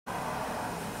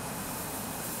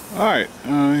Alright,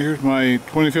 here's my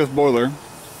 25th boiler,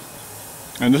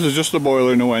 and this is just a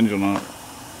boiler, no engine on it.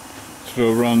 So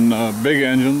it'll run big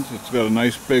engines. It's got a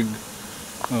nice big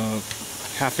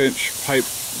half-inch pipe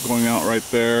going out right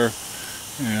there,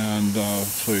 and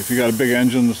so if you got a big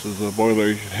engine, this is a boiler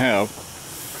you should have.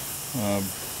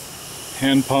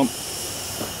 Hand pump.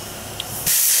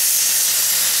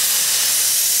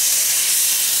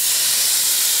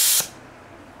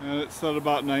 And it's set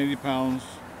about 90 pounds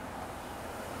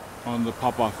on the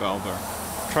pop-off valve there.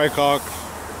 Tricock,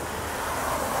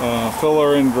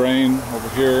 filler and drain over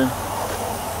here.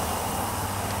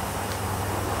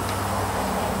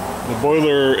 The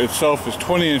boiler itself is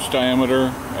 20-inch diameter,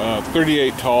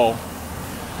 38 tall.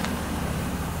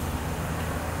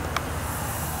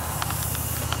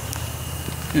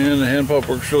 And the hand pump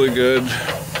works really good.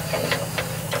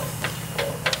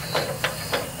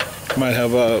 Might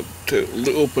have to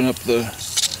open up the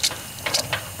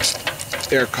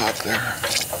air cock there.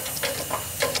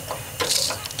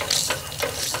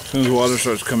 As soon as the water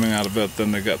starts coming out of it,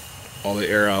 then they got all the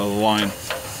air out of the line.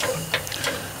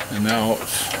 And now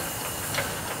it's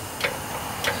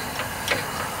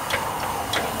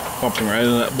pumping right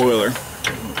into that boiler.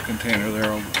 The container there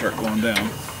will start going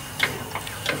down.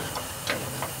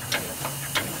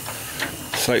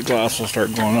 Sight glass will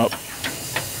start going up.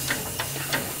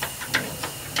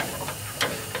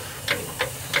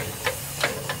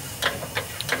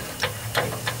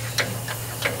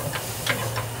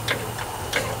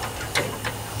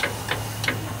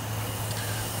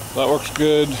 That works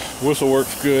good. Whistle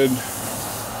works good.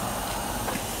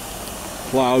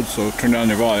 Loud, so turn down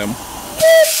your volume.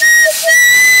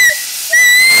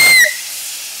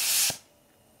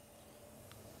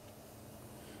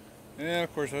 And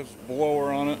of course that's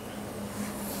blower on it,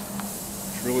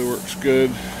 which really works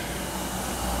good.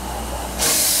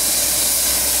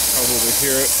 Probably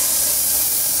hear it.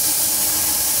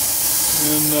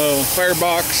 And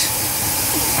firebox,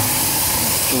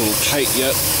 it's a little tight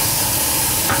yet.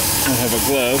 I don't have a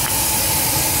glove.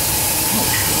 Oh,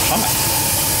 it's hot.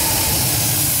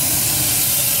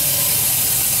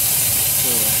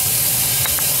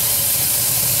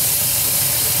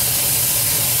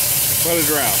 Quite a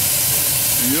draft.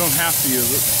 And you don't have to use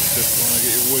it. Just want to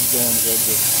get your wood going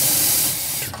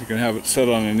good. You can have it set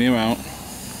on any amount.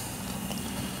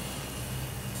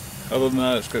 Other than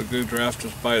that, it's got a good draft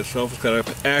just by itself. It's got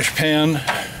an ash pan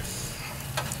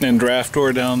and draft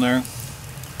door down there.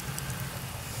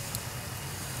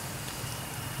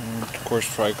 And of course,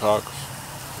 tricocks.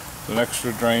 An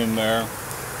extra drain there.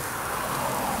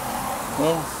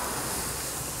 Well,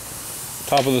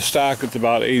 top of the stack, it's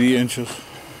about 80 inches.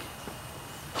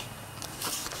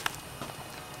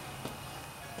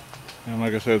 And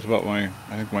like I said, it's about I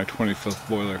think my 25th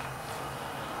boiler.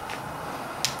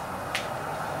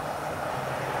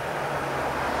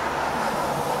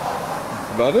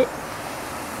 That's about it.